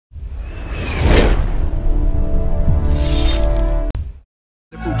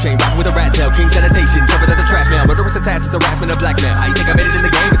chain, rapping with a rat tail. King sanitation, covered at the trash mail. Murderous assassins, harassment of blackmail. How you think I made it in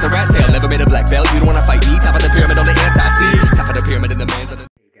the game? It's a rat tail. Never made a black belt. You don't wanna fight me. Top of the pyramid on the anti-C. Top of the pyramid in the man's on the...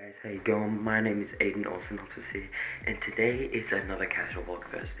 Hey guys, how you going? My name is Aiden, also known to see, and today is another casual vlog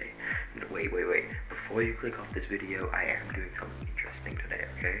Thursday. Wait. Before you click off this video, I am doing something interesting today,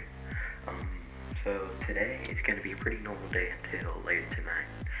 okay? So today is going to be a pretty normal day until later tonight.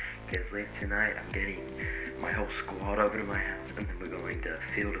 Because later tonight, I'm getting my whole squad over to my house, and then we're going to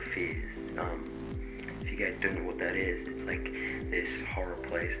Field of Fears. If you guys don't know what that is, it's like this horror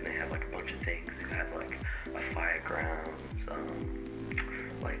place, and they have like a bunch of things. They have like a firegrounds,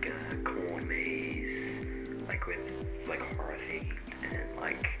 like a corn maze, like with, it's like horror themed, and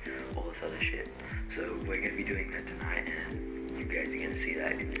like all this other shit. So we're gonna be doing that tonight, and you guys are gonna see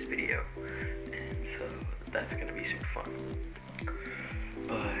that in this video, and so that's gonna be super fun.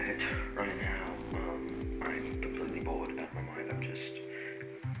 But right now, I'm completely bored out of my mind. I'm just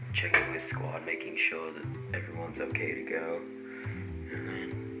checking with squad, making sure that everyone's okay to go, and then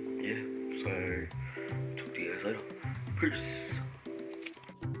yeah. So talk to you guys later. Peace.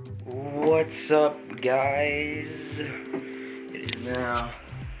 What's up, guys? It is now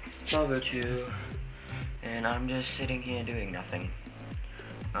 12:02, and I'm just sitting here doing nothing.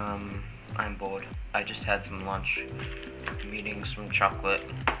 I'm bored. I just had some lunch. I'm eating some chocolate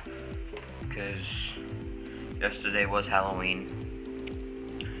because yesterday was Halloween.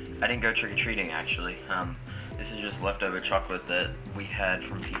 I didn't go trick-or-treating actually. This is just leftover chocolate that we had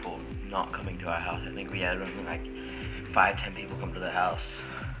from people not coming to our house. I think we had like 5-10 people come to the house.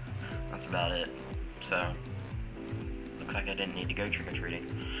 That's about it. So looks like I didn't need to go trick-or-treating.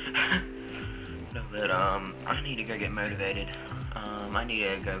 No, but I need to go get motivated. I need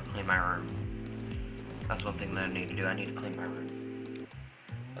to go clean my room. That's one thing that I need to do. I need to clean my room.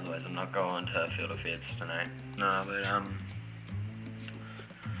 Otherwise, I'm not going to Field of Fears tonight. No, but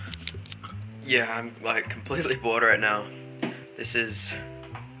yeah, I'm like completely bored right now. This is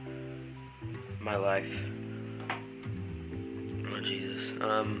my life. Oh Jesus.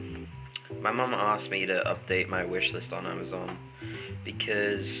 My mama asked me to update my wish list on Amazon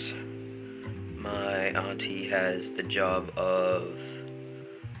because my auntie has the job of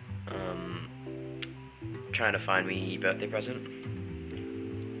trying to find me a birthday present.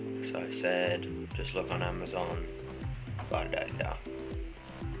 So I said, just look on Amazon, blah da da.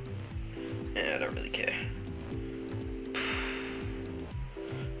 Yeah, I don't really care.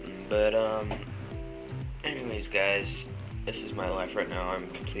 But anyways guys, this is my life right now. I'm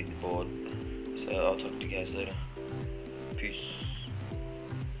completely bored. So I'll talk to you guys later. Peace.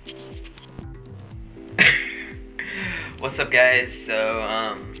 What's up guys? So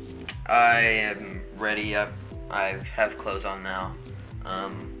I am ready up. I have clothes on now.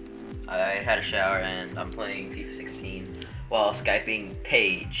 I had a shower and I'm playing FIFA 16 while Skyping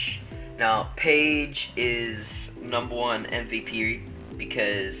Paige. Now Paige is #1 MVP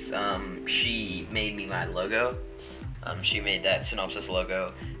because she made me my logo. She made that synopsis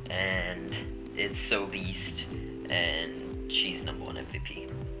logo and it's so beast, and she's #1 MVP.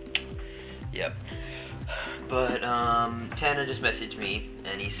 Yep. But Tanner just messaged me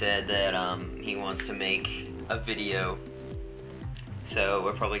and he said that he wants to make a video, so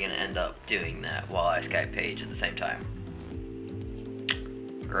we're probably gonna end up doing that while I Skype Paige at the same time.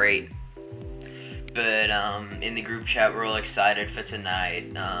 Great. But in the group chat we're all excited for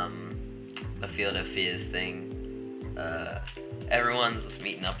tonight, the Field of Fears thing. Everyone's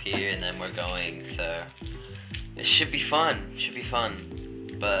meeting up here and then we're going, so it should be fun.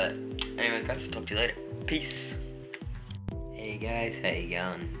 But anyways guys, talk to you later. Peace. Hey guys, how you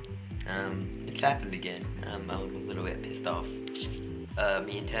going? It's happened again. I'm a little bit pissed off.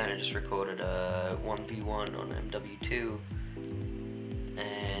 Me and Tanner just recorded a 1v1 on MW2,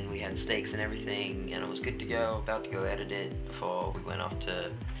 and we had stakes and everything, and it was good to go. About to go edit it before we went off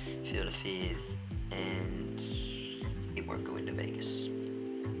to Field of Fears, and it weren't going to Vegas.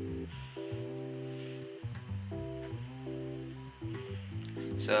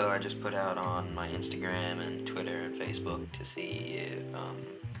 So I just put out on my Instagram and Twitter and Facebook to see if,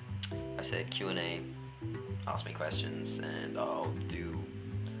 I said Q&A, ask me questions, and I'll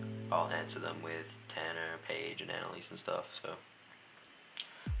answer them with Tanner, Paige, and Annalise and stuff, so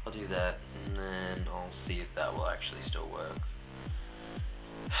I'll do that, and then I'll see if that will actually still work.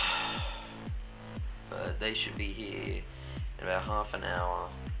 But they should be here in about half an hour,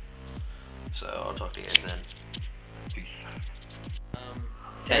 so I'll talk to you guys then. Peace.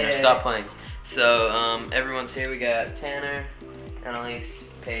 Tanner, stop playing. So, everyone's here. We got Tanner, Annalise,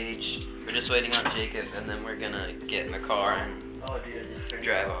 Paige. We're just waiting on Jacob, and then we're gonna get in the car and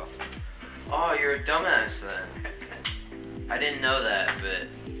drive off. Oh, you're a dumbass then. I didn't know that, but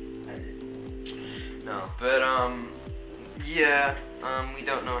No, but yeah, we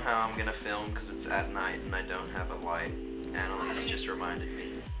don't know how I'm gonna film because it's at night and I don't have a light. Annalise just reminded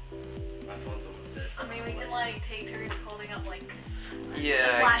me. My phone's almost dead. I mean, we can like take turns holding up like.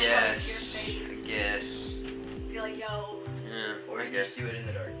 Yeah, I guess. Be like, yo. Yeah, Or you just do it in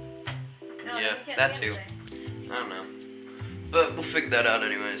the dark. No, yeah, we can't that do too. anything. I don't know, but we'll figure that out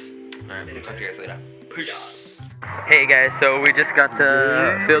anyways. All right, we'll talk to you guys later. Peace. Hey guys, so we just got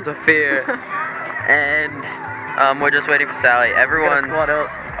to Fields of Fear, and we're just waiting for Sally. Everyone's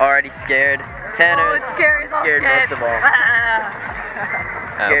already scared. Tanner's scary as all scared shit. most of all.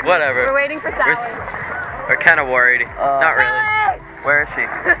 Whatever. We're waiting for Sally. We're kind of worried. Not really. Where is she?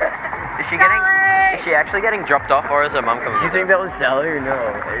 Is she actually getting dropped off, or is her mom coming? Do you think that was Sally or no?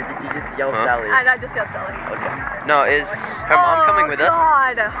 Or did you just yell Sally? I just yelled Sally. Okay. No, is her mom coming with us?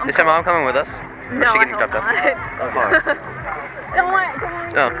 God. Is her mom coming with us? No, or is she I getting hope dropped not. off? Don't worry.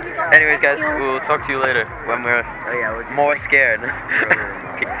 No. Anyways, guys, we'll talk to you later when we're more scared.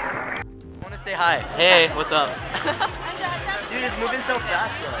 Peace. I want to say hi. Hey, what's up? Dude, it's moving so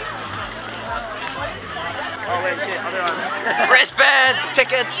fast though. Oh wait, shit, other arm. Wristbands,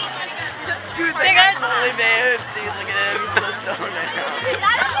 tickets. Dude, tickets. Totally babes. Dude, look at him. He's so stoned right now.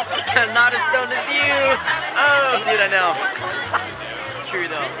 I'm not as stoned as you. Oh, dude, I know. It's true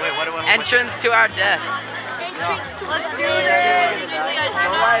though. Wait, what do I? Entrance to our death. Let's do this.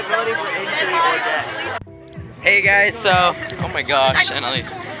 No liability for injury or death. Hey guys, so oh my gosh, Annalise.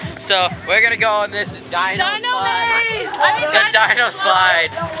 So we're gonna go on this dino slide. The dino slide.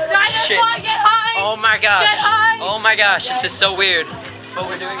 Shit. Get high. Oh my gosh. Get high. Oh my gosh, this is so weird. But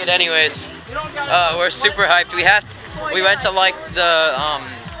we're doing it anyways. We're super hyped. We went to like the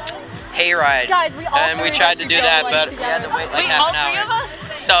hayride. Guys, we all and we three tried to should do go, that, like, but we together. had to wait like Wait, half all an hour. three of us?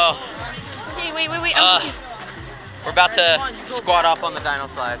 So Okay, wait. we're about to squat up on the dino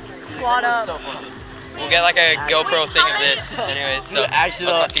slide. Squat up. So fun. We'll get like a GoPro thing of this. Anyways, so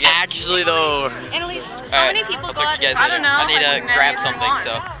Actually though. Annalise, how Alright, many people I'll talk got to you guys I later. don't know. I need to like, grab many something, as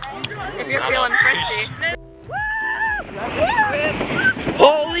you so. want. If you're I feeling don't frisky.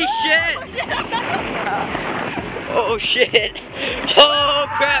 Holy shit! Oh shit! Oh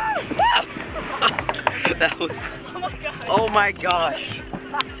crap! That was. Oh my gosh!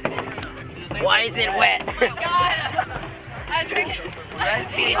 Why is it wet? Oh my god.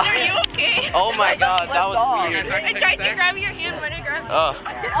 Aiden, are you okay? Oh my god, that was weird. I tried to grab your hand, but I grabbed Oh.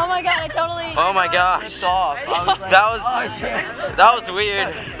 Oh my god, I totally. Oh my gosh. That was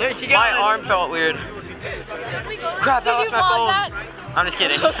weird. My arm felt weird. Crap, I lost my phone. I'm just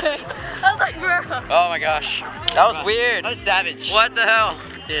kidding. I was like, bro. Oh my gosh. That was weird. What a savage. What the hell?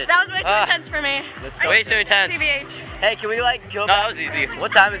 That was way too intense for me. Way too intense. TBH. Hey, can we like go No, back? that was easy.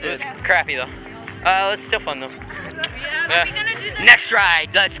 What time is It was it? crappy though. It's still fun though. Yeah, we're gonna do this. Next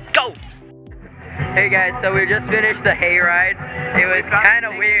ride, let's go! Hey guys, so we just finished the hay ride. It was kind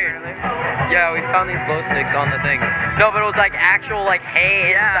of weird. Yeah, we found these glow sticks on the thing. No, but it was like actual like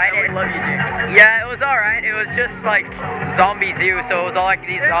hay inside it. Love you, dude. Yeah, it was alright. It was just like zombie zoo, so it was all like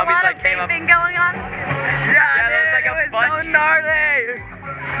these zombies like came up. Going on. Yeah, there was like a bunch. So gnarly.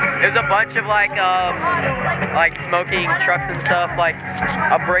 There's a bunch of like smoking trucks and stuff, like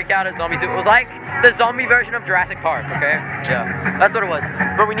a breakout at Zombie Zoo. It was like the zombie version of Jurassic Park, okay? Yeah, that's what it was.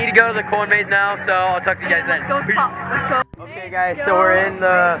 But we need to go to the corn maze now, so I'll talk to you guys then. Let's go. Okay guys, so we're in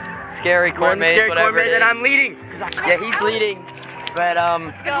the scary corn maze, whatever it is. And I'm leading. Yeah, he's leading. But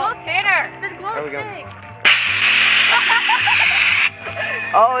The glow stick. The glow There we go. stick.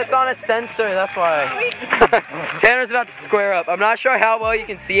 oh, it's on a sensor, that's why. Tanner's about to square up. I'm not sure how well you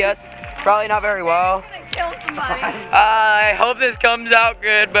can see us. Probably not very well. Kill somebody. I hope this comes out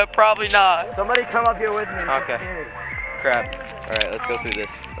good, but probably not. Somebody come up here with me. Okay. Crap. Alright, let's go through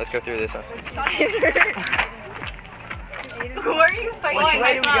this. Let's go through this. Who are you fighting? Which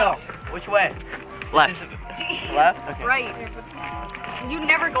way do we go? Which way? Left. Left? Okay. Right. You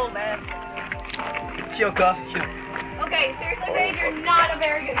never go left. Chilka. Okay, seriously, Paige, you're not a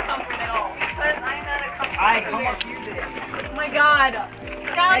very good comfort at all. Because I'm not a comfort. I come up here then. Oh my god.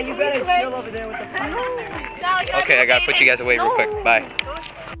 Sally, Hey, you please better switch. chill over there with the Sally, can Okay, I gotta put you guys away real quick. Bye.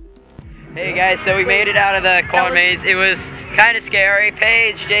 Hey guys, so we made it out of the corn maze. It was kind of scary.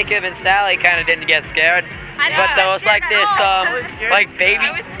 Paige, Jacob, and Sally kind of didn't get scared. I know, But there was like this, like baby.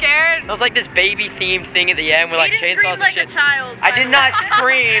 I was scared. There was like this baby theme thing at the end with like You didn't chainsaws scream like and shit. a child. I did not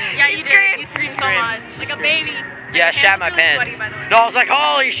scream. Yeah, you did. You screamed so much. Like a baby. Yeah, I shat my pants. No, I was like,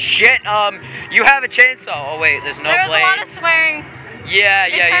 holy shit, you have a chainsaw. Oh wait, there's no There was blades. a lot of swearing. Yeah.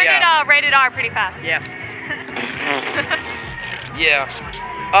 It turned it rated R pretty fast. Yeah. Yeah.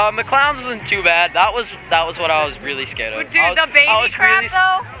 The clowns wasn't too bad. That was what I was really scared of. Dude, the baby crap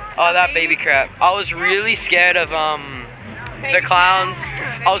though. Oh, that baby crap. I was really scared of the clowns.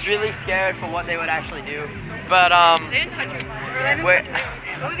 I was really scared for what they would actually do. But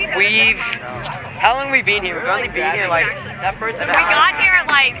we've how long have we been here? We've only been here like that person. We got here at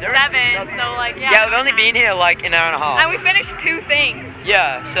like 7, so like yeah. Yeah, we've only been here like an hour and a half. And we finished 2 things.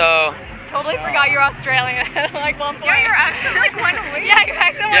 Yeah, so. Totally forgot you're Australian at like one point. Yeah, your accent like went away. Yeah, your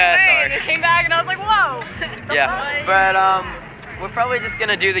accent went away. Sorry. And it came back and I was like, whoa. Yeah, but we're probably just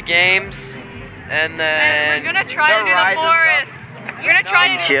gonna do the games and then we're gonna try to do the forest. You're gonna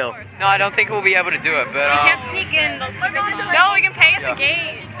try to chill. No, I don't think we'll be able to do it, but we can't sneak in. No, we can pay at the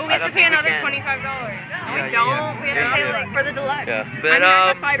gate. But we have to pay another $25. No, we don't. We have to pay like for the deluxe. Yeah, but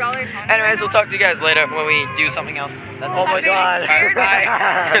 $5. anyways, we'll talk to you guys later when we do something else. That's oh my god.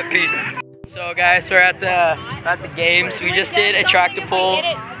 Bye. Peace. So guys, we're at the games. We just did a tractor pull.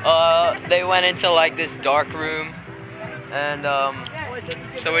 They went into like this dark room, and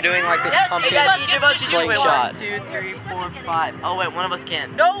so we're doing like this pumpkin slingshot. 1, 2, 3, 4, 5. Oh wait, one of us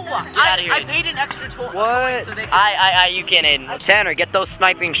can. No, get out of here. I paid an extra $12. What? So you can't, Aiden. Tanner, get those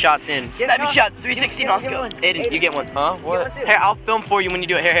sniping shots in. Sniping shot, 360 NoScope. Aiden, you get one. Huh? What? Here, I'll film for you when you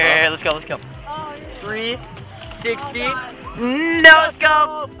do it. Here, let's go. 360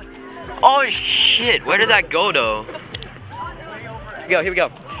 NoScope. Oh shit, where did that go though? Here we go.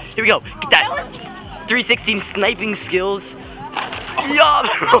 Get that 316 sniping skills. Yup!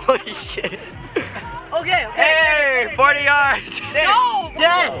 Holy shit. Okay. Hey, 40 yards. No!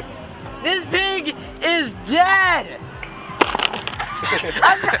 Dead. This pig is dead.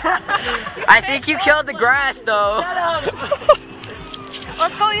 I think you killed the grass though.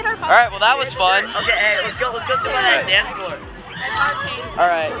 Let's go eat our pumpkin. Alright, well that was fun. Okay, hey, let's go to the dance floor.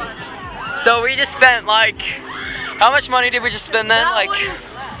 Alright. So we just spent like, how much money did we just spend then? Like 20?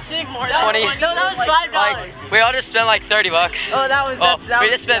 No, that was $5. Like, we all just spent like 30 bucks. Oh, we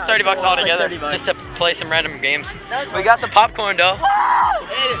just spent 30 bucks all together just to play some random games. We got some popcorn though.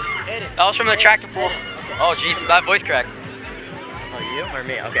 Aiden. That was from the tractor pool. Oh jeez, that voice crack. Oh, you or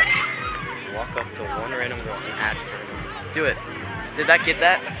me? Okay. Walk up to one random girl and ask for her. Do it. Did that get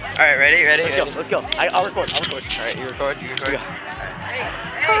that? All right, ready? Let's go. I'll record. All right, you record. Hey,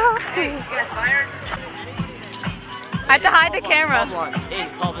 you guys fired? I have to hide the camera.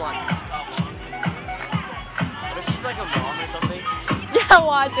 Tall blonde. What if she's like a mom or something? Yeah,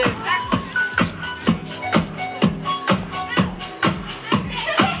 watch it.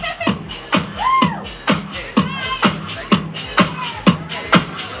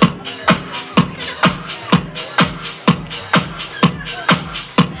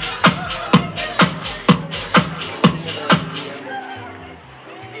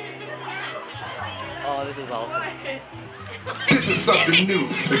 Oh, this is awesome. This is something new,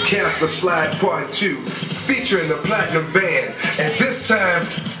 the Casper Slide Part 2, featuring the Platinum Band, and this time,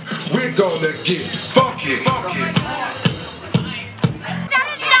 we're gonna get funky. That's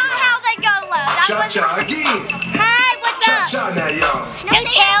not how they go low. Cha-cha again. Hey, what's up? Cha-cha now, y'all. No,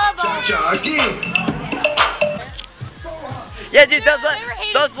 terrible. Cha-cha again. Yeah, dude,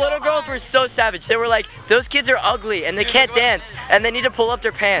 those little girls were so savage. They were like, those kids are ugly and they can't dance and they need to pull up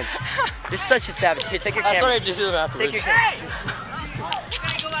their pants. They're such a savage. Here, take your camera. I started to do them afterwards. Take your camera.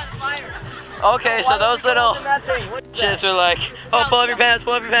 Okay, so those little kids were like, oh, pull up your pants.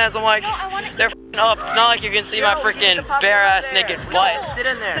 I'm like, they're f***ing up. It's not like you can see my freaking bare-ass naked butt. Sit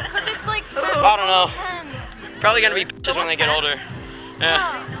in there. I don't know. Probably gonna be bitches when they get older.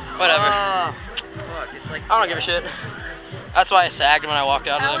 Yeah, whatever. I don't give a shit. That's why I sagged when I walked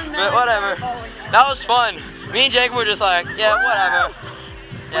out of there. But whatever. That was fun. Me and Jake were just like, yeah, whatever.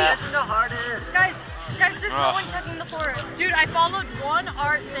 Yeah. Guys, there's no one checking the forest. Dude, I followed one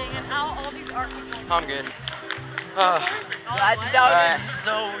art thing and now all these art people. I'm good. That's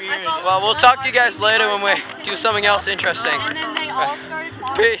so weird. Well, we'll talk to you guys later when we do something else interesting. And then they all started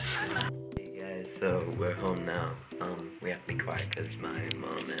following. Peace. Hey guys, so we're home now. We have to be quiet because my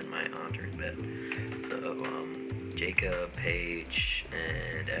mom and my aunt are in bed. So, Jacob, Paige,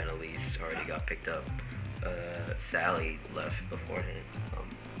 and Annalise already got picked up. Sally left beforehand.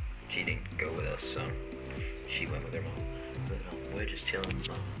 She didn't go with us, so she went with her mom. But we're just chilling.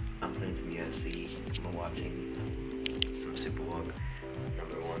 I'm playing some UFC. I'm watching some Super Walk #1.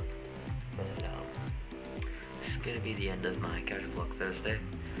 But this is gonna be the end of my Casual Vlog Thursday.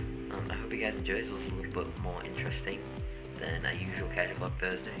 I hope you guys enjoyed. It was a little bit more interesting than a usual Casual Vlog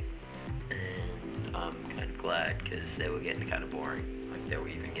Thursday. And I'm kind of glad because they were getting kind of boring. Like they were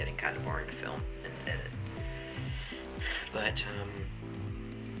even getting kind of boring to film and edit. But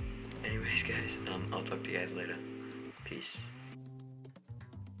anyways guys, I'll talk to you guys later. Peace.